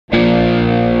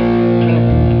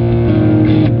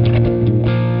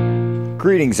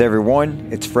Greetings everyone,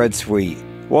 it's Fred Sweet.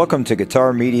 Welcome to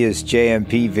Guitar Media's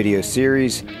JMP video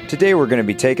series. Today we're going to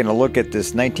be taking a look at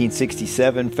this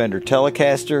 1967 Fender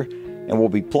Telecaster, and we'll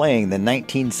be playing the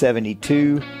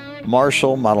 1972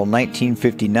 Marshall model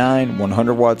 1959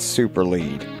 100 watts super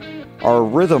lead. Our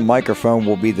rhythm microphone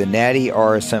will be the Natty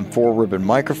RSM 4 ribbon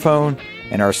microphone,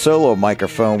 and our solo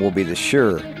microphone will be the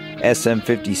Shure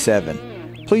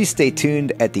SM57. Please stay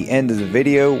tuned. At the end of the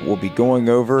video we'll be going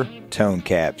over tone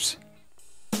caps.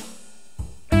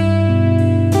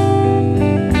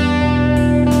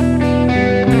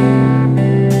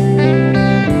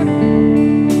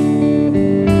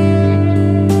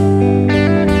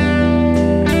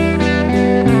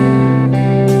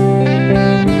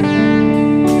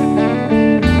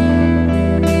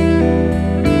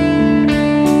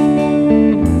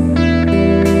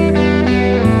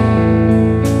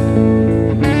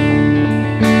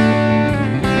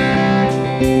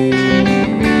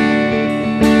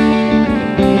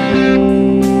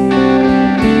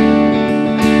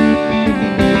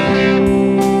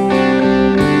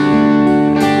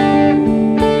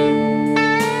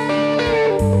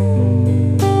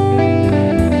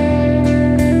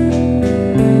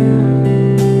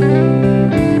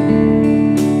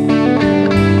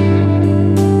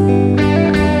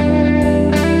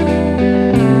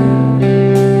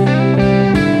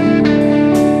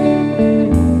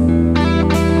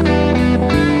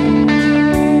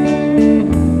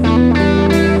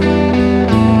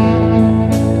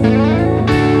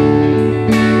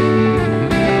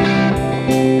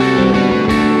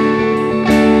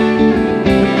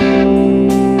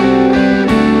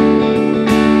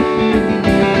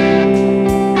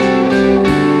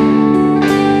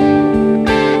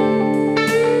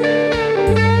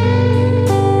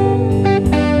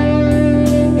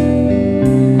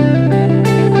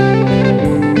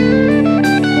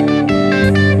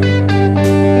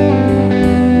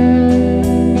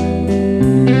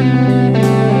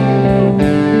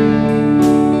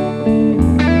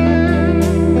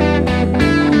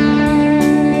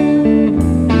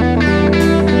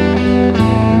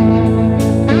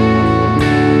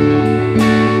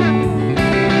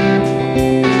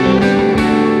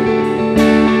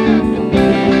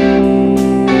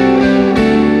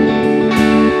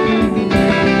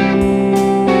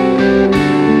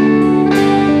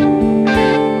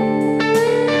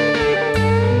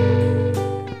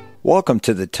 Welcome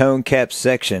to the tone caps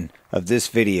section of this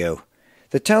video.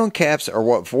 The tone caps are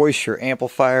what voice your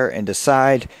amplifier and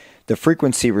decide the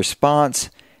frequency response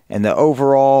and the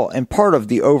overall and part of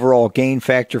the overall gain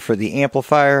factor for the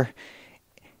amplifier.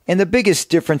 And the biggest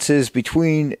differences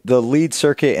between the lead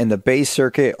circuit and the bass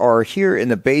circuit are here in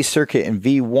the bass circuit in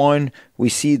V1 we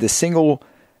see the single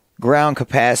ground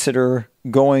capacitor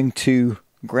going to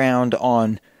ground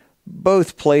on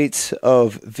both plates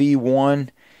of V1.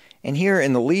 And here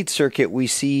in the lead circuit we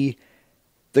see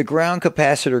the ground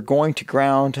capacitor going to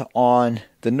ground on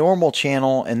the normal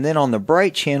channel, and then on the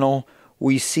bright channel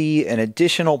we see an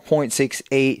additional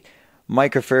 0.68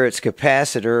 microfarads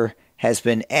capacitor has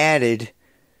been added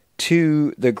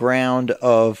to the ground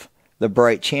of the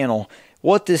bright channel.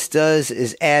 What this does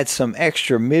is add some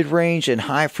extra mid-range and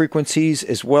high frequencies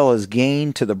as well as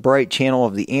gain to the bright channel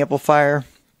of the amplifier.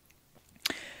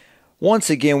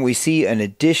 Once again, we see an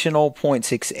additional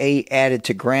 0.68 added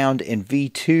to ground in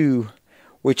V2,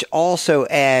 which also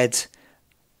adds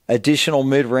additional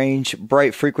mid-range,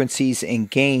 bright frequencies,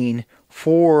 and gain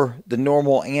for the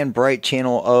normal and bright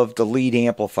channel of the lead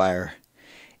amplifier.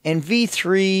 In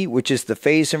V3, which is the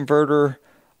phase inverter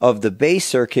of the bass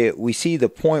circuit, we see the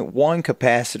 0.1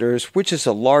 capacitors, which is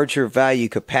a larger value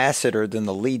capacitor than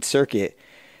the lead circuit.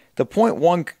 The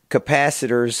 0.1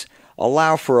 capacitors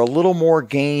allow for a little more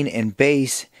gain and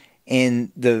bass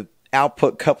in the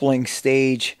output coupling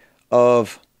stage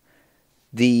of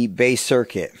the bass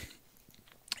circuit.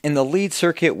 In the lead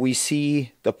circuit we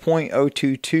see the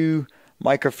 0.022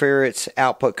 microfarads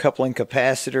output coupling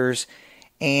capacitors,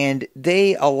 and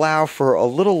they allow for a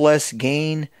little less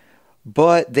gain,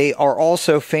 but they are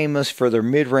also famous for their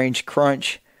mid-range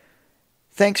crunch.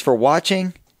 Thanks for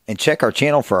watching, and check our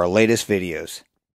channel for our latest videos.